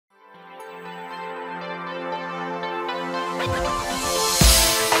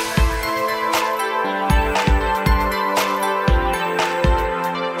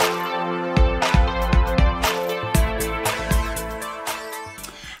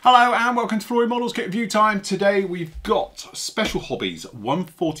Hello and welcome to Flory Models Kit Review time. Today we've got Special Hobbies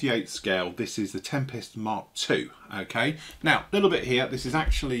 1/48 scale. This is the Tempest Mark.II. Okay, now a little bit here. This is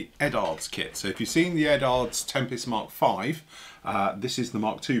actually Edard's kit. So if you've seen the Edard's Tempest Mark.V, this is the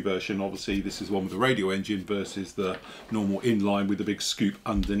Mark.II version. Obviously this is one with the radio engine versus the normal inline with the big scoop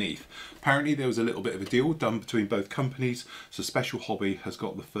underneath. Apparently there was a little bit of a deal done between both companies, so Special Hobby has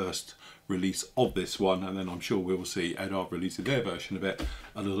got the first release of this one, and then I'm sure we'll see Edard releasing their version of it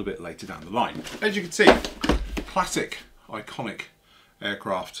a little bit later down the line. As you can see, classic, iconic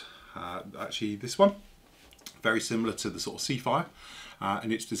aircraft. Actually this one, very similar to the sort of Seafire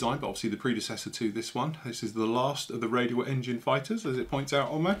in its design, but obviously the predecessor to this one. This is the last of the radial engine fighters, as it points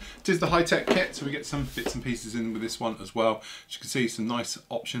out on there. It is the high-tech kit, so we get some bits and pieces in with this one as well. As you can see, some nice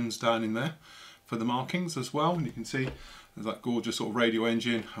options down in there for the markings as well, and you can see there's that gorgeous sort of radio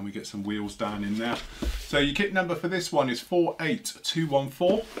engine, and we get some wheels down in there. So your kit number for this one is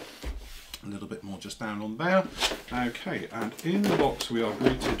 48214. A little bit more just down on there. Okay, and in the box we are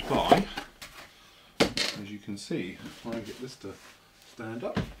greeted by, as you can see, if I get this to stand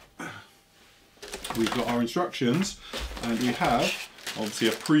up, we've got our instructions, and we have obviously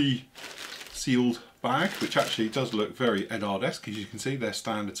a pre-sealed bag, which actually does look very Edard-esque. As you can see, they're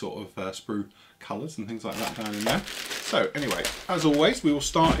standard sort of sprue colours and things like that down in there. So anyway, as always, we will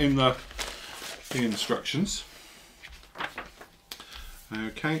start in the instructions.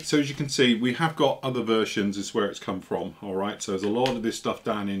 Okay, so as you can see, we have got other versions, is where it's come from. All right, so there's a lot of this stuff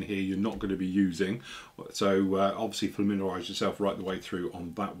down in here you're not going to be using, so obviously familiarise yourself right the way through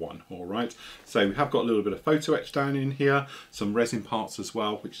on that one. All right, so we have got a little bit of photo etch down in here, some resin parts as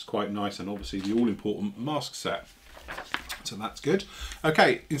well, which is quite nice, and obviously the all-important mask set. So that's good.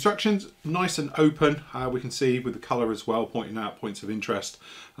 Okay, instructions, nice and open. We can see with the colour as well, pointing out points of interest,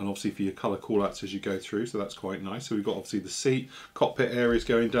 and obviously for your colour call-outs as you go through, so that's quite nice. So we've got obviously the seat, cockpit areas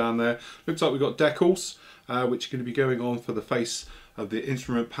going down there. Looks like we've got decals, which are going to be going on for the face of the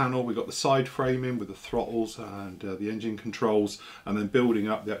instrument panel. We've got the side framing with the throttles and the engine controls, and then building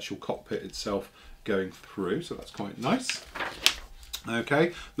up the actual cockpit itself going through, so that's quite nice.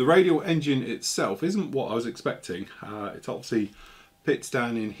 Okay, the radial engine itself isn't what I was expecting. It's obviously pits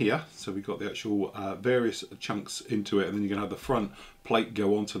down in here, so we've got the actual various chunks into it, and then you're going to have the front plate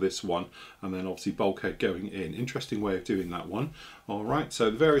go onto this one, and then obviously bulkhead going in. Interesting way of doing that one. All right,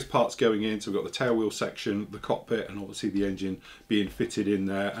 so the various parts going in, so we've got the tail wheel section, the cockpit, and obviously the engine being fitted in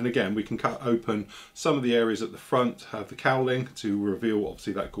there. And again, we can cut open some of the areas at the front, have the cowling to reveal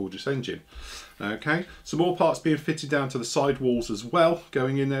obviously that gorgeous engine. Okay, some more parts being fitted down to the side walls as well,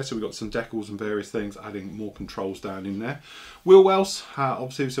 going in there. So we've got some decals and various things, adding more controls down in there. Wheel wells,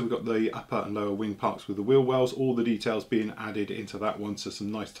 obviously, so we've got the upper and lower wing parts with the wheel wells, all the details being added into that one. So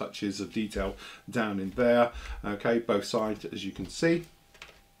some nice touches of detail down in there. Okay, both sides, as you can see.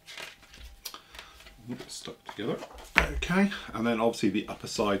 Stuck together. Okay, and then obviously the upper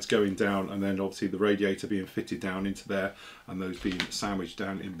sides going down, and then obviously the radiator being fitted down into there, and those being sandwiched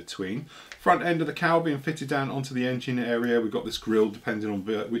down in between. Front end of the cowl being fitted down onto the engine area. We've got this grille, depending on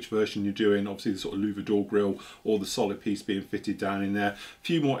which version you're doing, obviously the sort of louver door grille or the solid piece being fitted down in there. A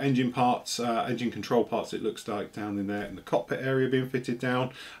few more engine parts, engine control parts, it looks like, down in there, and the cockpit area being fitted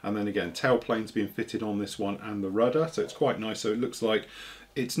down, and then again tail planes being fitted on this one, and the rudder. So it's quite nice. So it looks like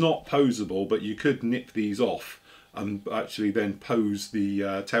it's not posable, but you could nip these off and actually then pose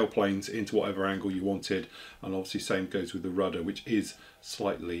the tail planes into whatever angle you wanted, and obviously same goes with the rudder, which is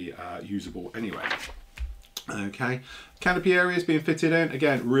slightly usable anyway. Okay, canopy areas being fitted in,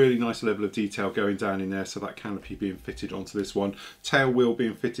 again really nice level of detail going down in there, so that canopy being fitted onto this one, tail wheel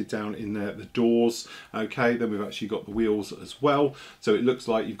being fitted down in there, the doors. Okay, then we've actually got the wheels as well, so it looks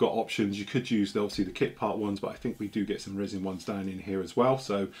like you've got options. You could use obviously the kit part ones, but I think we do get some resin ones down in here as well,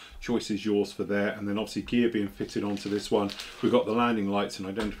 so choice is yours for there. And then obviously gear being fitted onto this one. We've got the landing lights and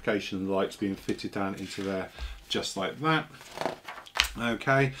identification lights being fitted down into there just like that.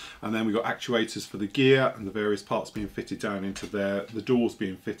 Okay, and then we've got actuators for the gear and the various parts being fitted down into there, the doors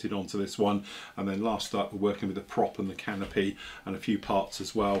being fitted onto this one, and then last up we're working with the prop and the canopy and a few parts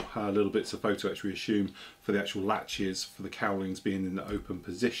as well, little bits of photo etch we assume for the actual latches for the cowlings being in the open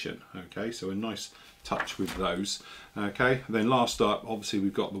position. Okay, so a nice touch with those. Okay, and then last up obviously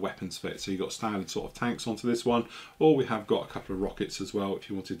we've got the weapons fit, so you've got standard sort of tanks onto this one, or we have got a couple of rockets as well if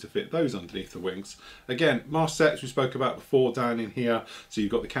you wanted to fit those underneath the wings. Again, mask sets we spoke about before down in here, so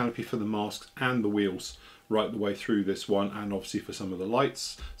you've got the canopy for the masks and the wheels right the way through this one, and obviously for some of the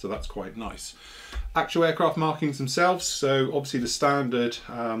lights, so that's quite nice. Actual aircraft markings themselves, so obviously the standard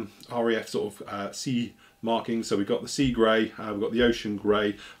RAF sort of sea markings, so we've got the sea grey, we've got the ocean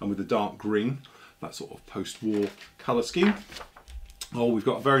grey, and with the dark green, that sort of post-war colour scheme. Oh, we've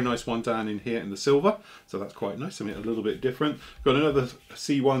got a very nice one down in here in the silver, so that's quite nice. I mean, a little bit different. Got another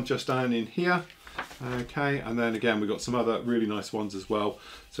C1 just down in here. Okay, and then again we've got some other really nice ones as well.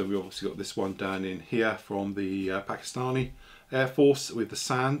 So we've obviously got this one down in here from the Pakistani Air Force with the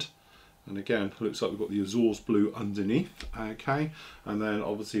sand. And again, looks like we've got the Azores blue underneath. Okay, and then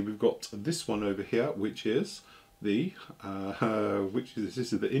obviously we've got this one over here, which is the this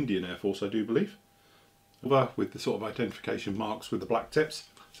is the Indian Air Force, I do believe, with the sort of identification marks with the black tips.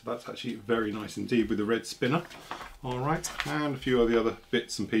 So that's actually very nice indeed with the red spinner. All right, and a few of the other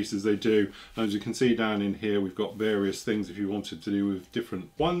bits and pieces they do. And as you can see down in here, we've got various things if you wanted to do with different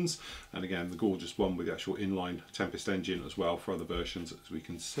ones. And again, the gorgeous one with the actual inline Tempest engine as well for other versions, as we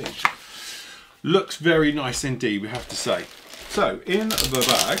can see. Looks very nice indeed, we have to say. So in the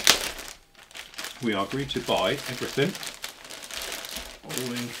bag, we are greeted by everything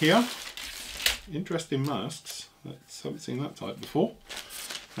all in here. Interesting masks. I haven't seen that type before.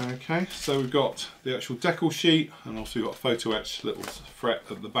 Okay, so we've got the actual decal sheet, and also we've got a photo etched little fret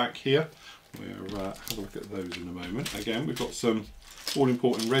at the back here. We'll have a look at those in a moment. Again, we've got some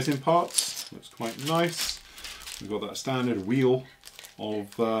all-important resin parts. Looks quite nice. We've got that standard wheel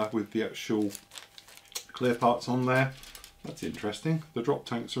of with the actual clear parts on there. That's interesting. The drop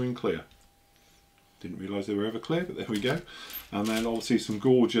tanks are in clear. Didn't realise they were ever clear, but there we go. And then obviously some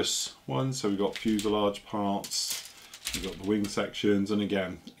gorgeous ones. So we've got fuselage parts. We've got the wing sections, and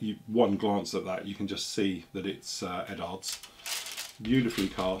again, one glance at that, you can just see that it's Edards. Beautifully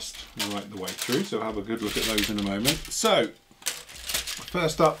cast right the way through, so have a good look at those in a moment. So,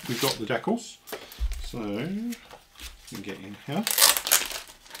 first up, we've got the decals. So, you can get in here.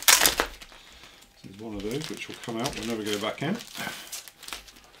 This is one of those which will come out, we'll never go back in.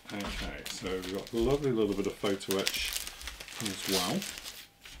 Okay, so we've got a lovely little bit of photo etch as well.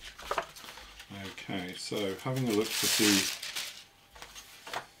 Okay, so having a look to see.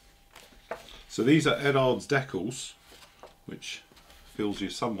 So these are Edards decals, which fills you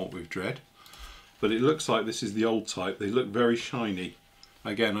somewhat with dread. But it looks like this is the old type. They look very shiny.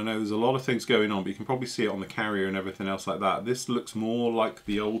 Again, I know there's a lot of things going on, but you can probably see it on the carrier and everything else like that. This looks more like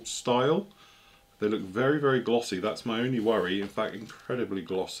the old style. They look very, very glossy. That's my only worry. In fact, incredibly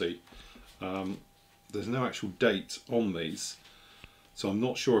glossy. There's no actual date on these. So I'm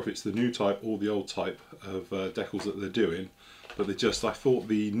not sure if it's the new type or the old type of decals that they're doing, but I thought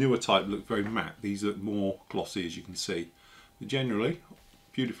the newer type looked very matte. These look more glossy, as you can see. But generally,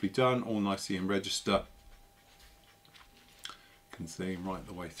 beautifully done, all nicely in register. You can see right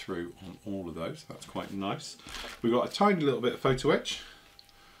the way through on all of those. That's quite nice. We've got a tiny little bit of photo etch.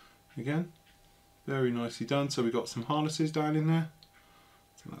 Again, very nicely done. So we've got some harnesses down in there.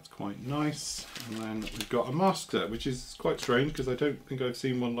 So that's quite nice. And then we've got a mask set, which is quite strange because I don't think I've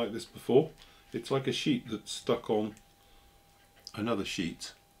seen one like this before. It's like a sheet that's stuck on another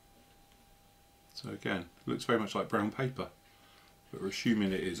sheet. So again, looks very much like brown paper, but we're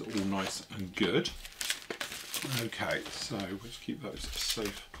assuming it is all nice and good. Okay, so let's keep those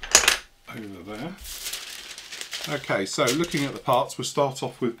safe over there. Okay, so looking at the parts, we'll start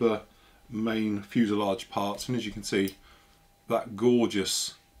off with the main fuselage parts, and as you can see, that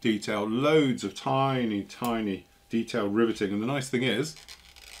gorgeous detail, loads of tiny detailed riveting. And the nice thing is,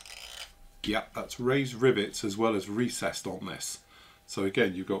 yeah, that's raised rivets as well as recessed on this. So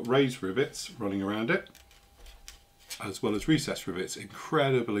again, you've got raised rivets running around it as well as recessed rivets,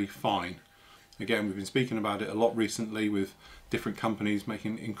 incredibly fine. Again, we've been speaking about it a lot recently with different companies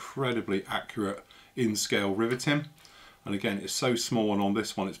making incredibly accurate in-scale riveting. And again, it's so small, and on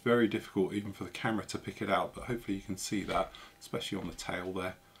this one it's very difficult even for the camera to pick it out, but hopefully you can see that, especially on the tail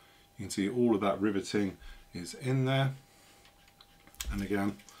there. You can see all of that riveting is in there. And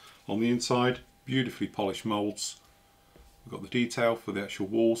again, on the inside, beautifully polished moulds. We've got the detail for the actual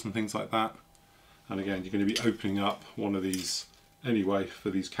walls and things like that. And again, you're going to be opening up one of these anyway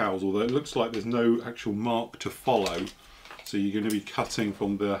for these cowls, although it looks like there's no actual mark to follow. So you're going to be cutting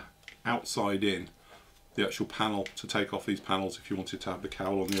from the outside in the actual panel to take off these panels if you wanted to have the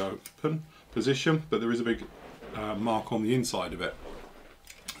cowl on the open position, but there is a big mark on the inside of it.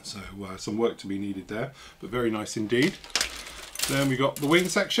 So some work to be needed there, but very nice indeed. Then we got the wing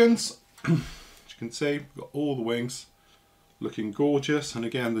sections. As you can see, we've got all the wings looking gorgeous, and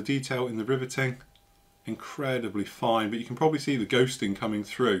again the detail in the riveting incredibly fine, but you can probably see the ghosting coming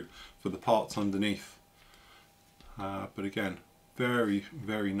through for the parts underneath. But again, very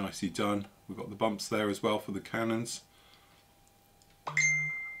nicely done. We've got the bumps there as well for the cannons.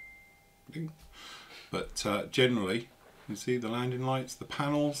 But generally, you see the landing lights, the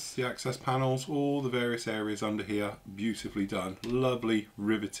panels, the access panels, all the various areas under here, beautifully done. Lovely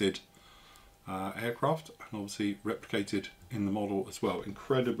riveted aircraft, and obviously replicated in the model as well.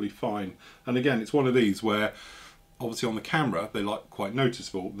 Incredibly fine. And again, it's one of these where obviously on the camera they look quite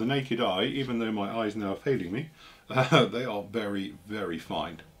noticeable. The naked eye, even though my eyes now are failing me, they are very, very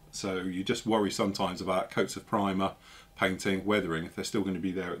fine. So you just worry sometimes about coats of primer, painting, weathering, if they're still going to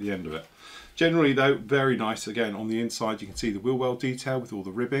be there at the end of it. Generally though, very nice. Again, on the inside you can see the wheel well detail with all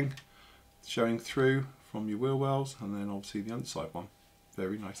the ribbing showing through from your wheel wells, and then obviously the underside one.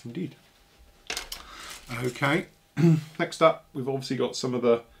 Very nice indeed. Okay, next up we've obviously got some of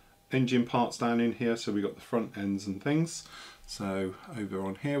the engine parts down in here. So we've got the front ends and things. So over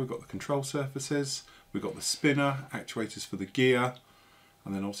on here we've got the control surfaces, we've got the spinner, actuators for the gear,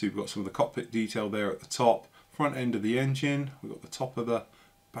 and then obviously we've got some of the cockpit detail there at the top. Front end of the engine, we've got the top of the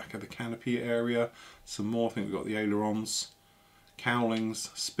back of the canopy area, some more. I think we've got the ailerons, cowlings,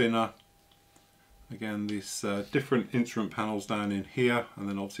 spinner. Again, these different instrument panels down in here, and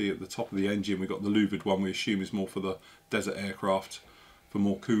then obviously at the top of the engine we've got the louvered one, we assume is more for the desert aircraft, for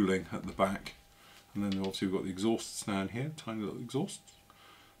more cooling at the back. And then obviously we've got the exhausts down here, tiny little exhausts.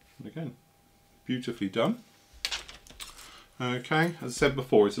 And again, beautifully done. Okay, as I said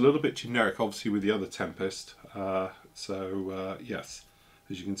before, it's a little bit generic obviously with the other Tempest. Yes,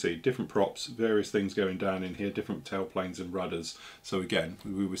 as you can see, different props, various things going down in here, different tailplanes and rudders. So again,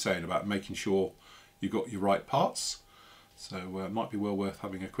 we were saying about making sure you got your right parts. So it might be well worth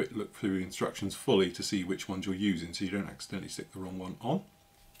having a quick look through the instructions fully to see which ones you're using, so you don't accidentally stick the wrong one on.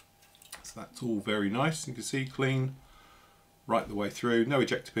 So that's all very nice. You can see clean right the way through. No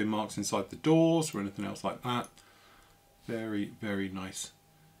ejector pin marks inside the doors or anything else like that. Very, very nice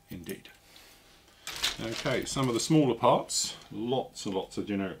indeed. Okay, some of the smaller parts, lots and lots of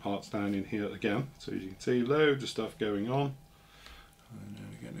generic parts down in here again. So as you can see, loads of stuff going on. And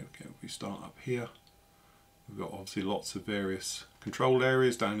then again, if we start up here, we've got obviously lots of various control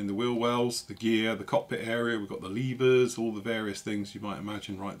areas down in the wheel wells, the gear, the cockpit area, we've got the levers, all the various things you might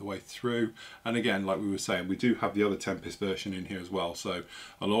imagine right the way through. And again, like we were saying, we do have the other Tempest version in here as well, so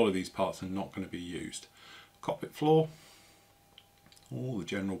a lot of these parts are not going to be used. Cockpit floor, all the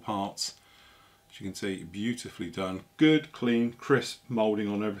general parts, as you can see, beautifully done. Good, clean, crisp moulding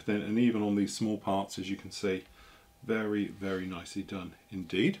on everything, and even on these small parts, as you can see, very, very nicely done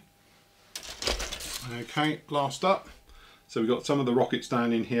indeed. Okay, last up, so we've got some of the rockets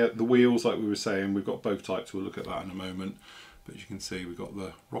down in here. The wheels, like we were saying, we've got both types. We'll look at that in a moment. But as you can see, we've got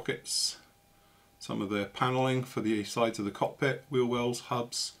the rockets, some of the panelling for the sides of the cockpit, wheel wells,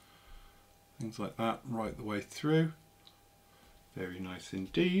 hubs, things like that, right the way through. Very nice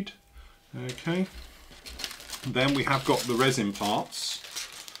indeed. Okay, then we have got the resin parts.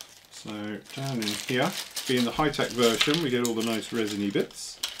 So down in here, being the high-tech version, we get all the nice resiny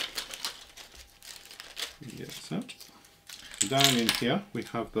bits. So down in here we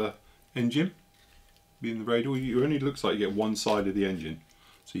have the engine, being the radial. You only looks like you get one side of the engine,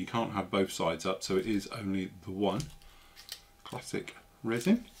 so you can't have both sides up, so it is only the one. Classic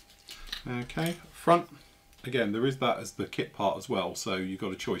resin. Okay, front, again there is that as the kit part as well, so you've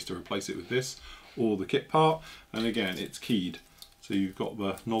got a choice to replace it with this or the kit part, and again it's keyed, so you've got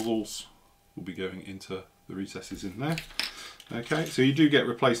the nozzles will be going into the recesses in there. Okay, so you do get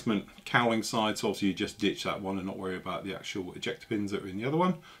replacement cowling sides, so obviously you just ditch that one and not worry about the actual ejector pins that are in the other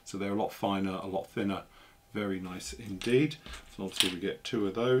one. So they're a lot finer, a lot thinner, very nice indeed. So obviously we get two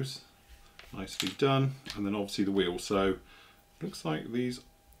of those, nicely done. And then obviously the wheels, so looks like these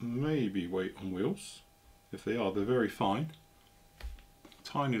may be weight on wheels. If they are, they're very fine.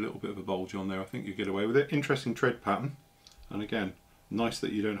 Tiny little bit of a bulge on there, I think you get away with it. Interesting tread pattern, and again, nice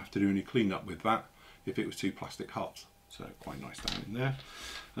that you don't have to do any cleanup with that if it was two plastic hubs. So quite nice down in there.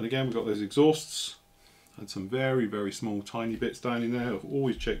 And again, we've got those exhausts and some very, very small tiny bits down in there.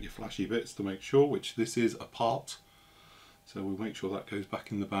 Always check your flashy bits to make sure, which this is a part. So we'll make sure that goes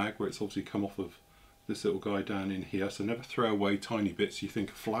back in the bag where it's obviously come off of this little guy down in here. So never throw away tiny bits you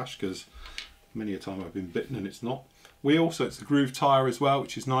think are flash, because many a time I've been bitten and it's not. Wheel, so it's the groove tyre as well,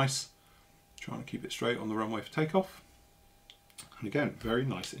 which is nice. Trying to keep it straight on the runway for takeoff. And again, very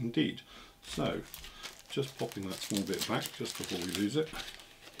nice indeed. So just popping that small bit back just before we lose it.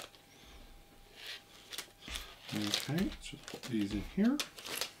 Okay, let's just pop these in here.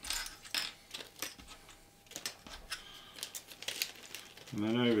 And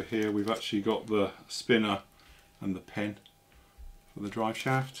then over here we've actually got the spinner and the pen for the drive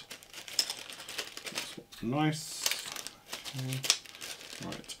shaft. That's nice. Okay.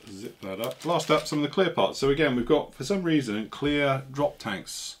 Right, zip that up. Last up, some of the clear parts. So again, we've got, for some reason, clear drop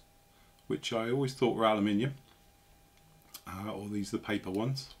tanks, which I always thought were aluminium. or these are the paper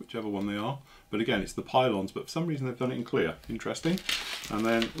ones, whichever one they are. But again, it's the pylons, but for some reason they've done it in clear. Interesting. And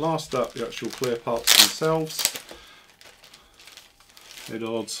then last up, the actual clear parts themselves.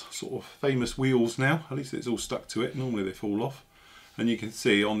 Edard's sort of famous wheels now, at least it's all stuck to it. Normally they fall off. And you can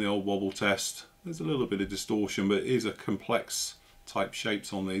see on the old wobble test, there's a little bit of distortion, but it is a complex type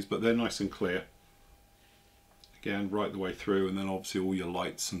shapes on these, but they're nice and clear. Again, right the way through, and then obviously all your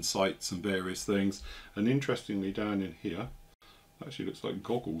lights and sights and various things. And interestingly, down in here, actually looks like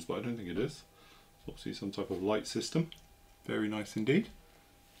goggles, but I don't think it is. It's obviously some type of light system. Very nice indeed.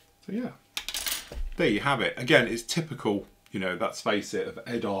 So yeah, there you have it. Again, it's typical, you know, let's face it, of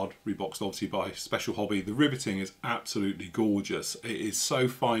Edard, reboxed obviously by Special Hobby. The riveting is absolutely gorgeous. It is so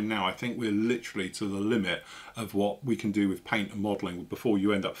fine now. I think we're literally to the limit of what we can do with paint and modelling before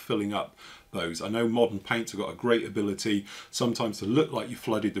you end up filling up those. I know modern paints have got a great ability sometimes to look like you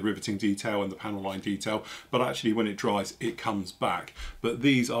flooded the riveting detail and the panel line detail, but actually when it dries it comes back. But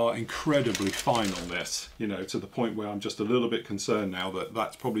these are incredibly fine on this, you know, to the point where I'm just a little bit concerned now that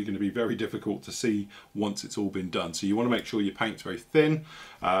that's probably going to be very difficult to see once it's all been done. So you want to make sure your paint's very thin,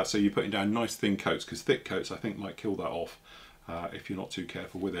 so you're putting down nice thin coats, because thick coats I think might kill that off. If you're not too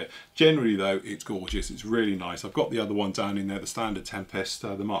careful with it. Generally though, it's gorgeous, it's really nice. I've got the other one down in there, the standard Tempest,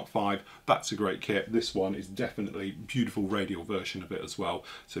 the Mark.V. That's a great kit. This one is definitely a beautiful radial version of it as well,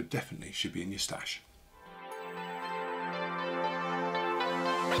 so definitely should be in your stash.